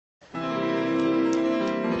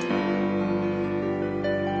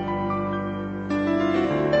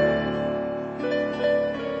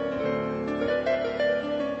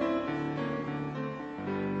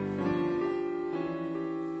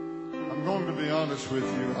be honest with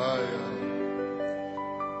you,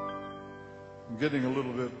 I'm getting a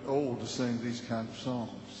little bit old to sing these kind of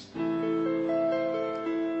songs.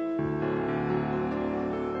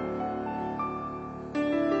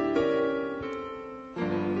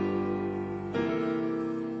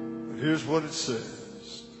 But here's what it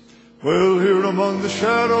says. Well, here among the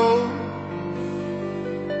shadows,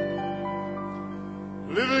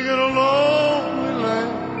 living in a lonely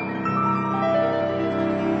land.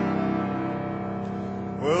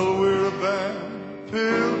 Well, we're a band of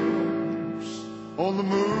pilgrims on the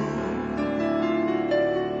move.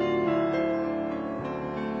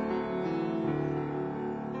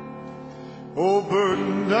 Oh,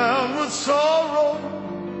 burdened down with sorrow,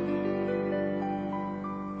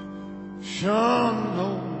 shunned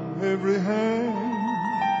on every hand.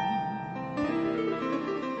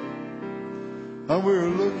 And we're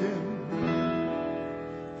looking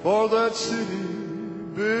for that city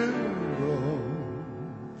built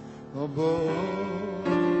above.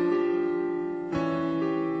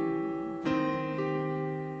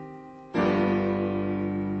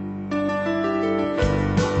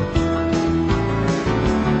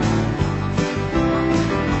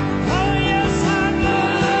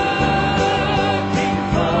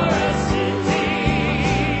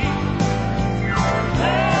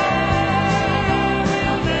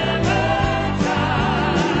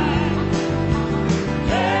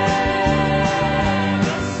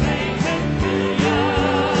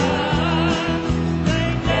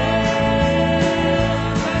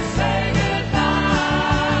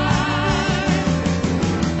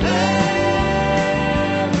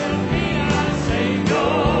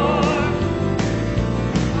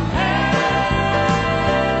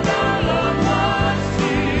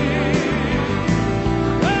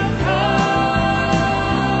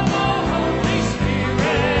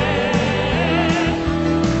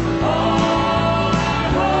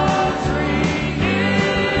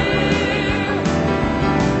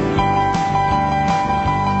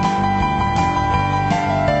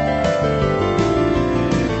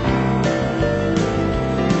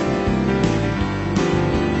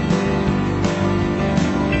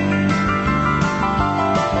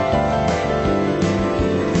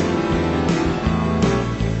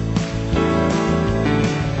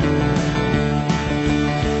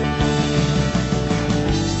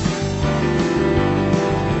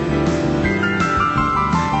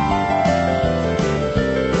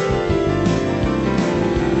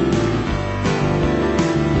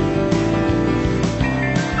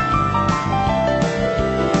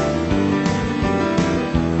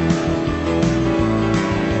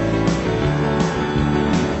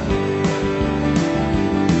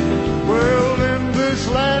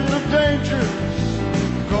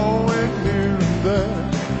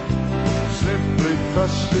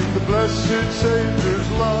 Trusting the blessed Savior's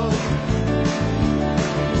love.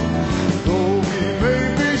 Though we may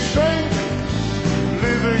be strangers,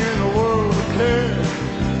 living in a world of care,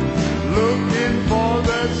 looking for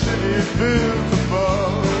that city built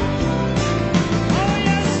above. Oh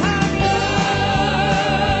yes, I'm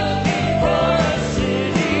looking for a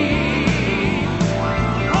city,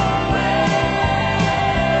 oh where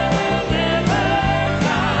we'll never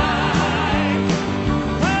die.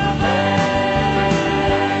 Well,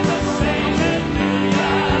 there's a Savior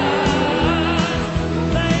millions,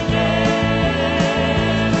 they never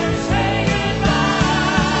say goodbye.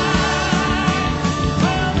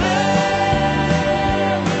 Well,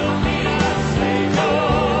 there will be a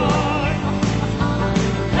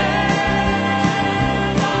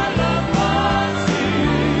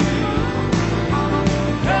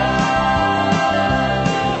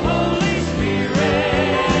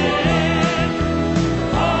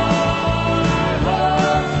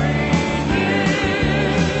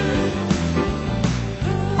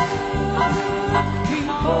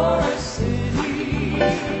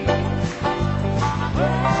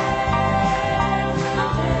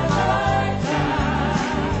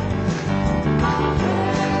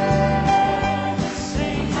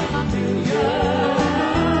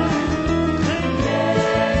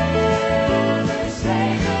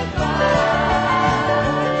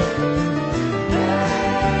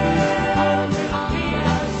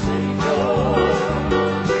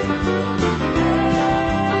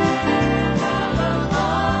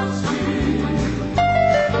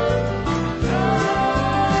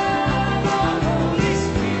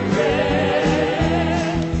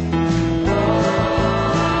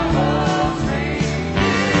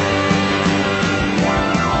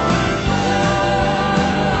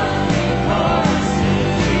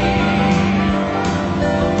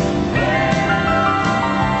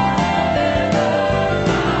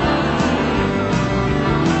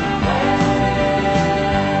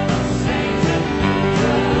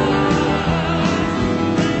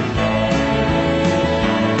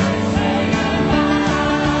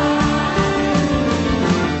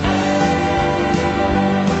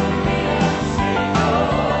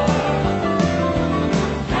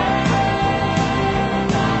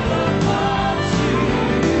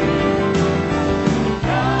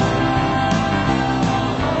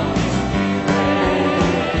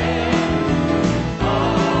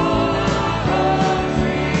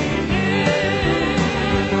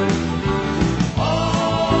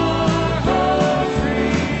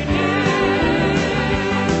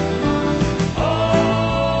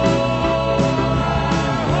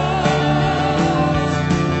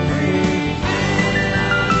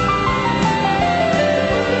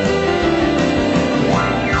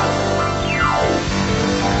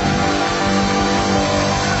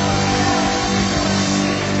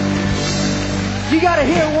You got to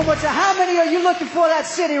hear it one more time. How many are you looking for that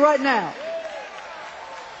city right now?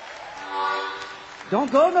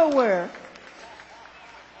 Don't go nowhere.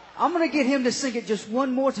 I'm going to get him to sing it just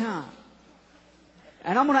one more time.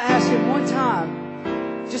 And I'm going to ask him one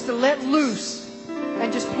time just to let loose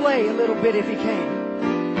and just play a little bit if he can.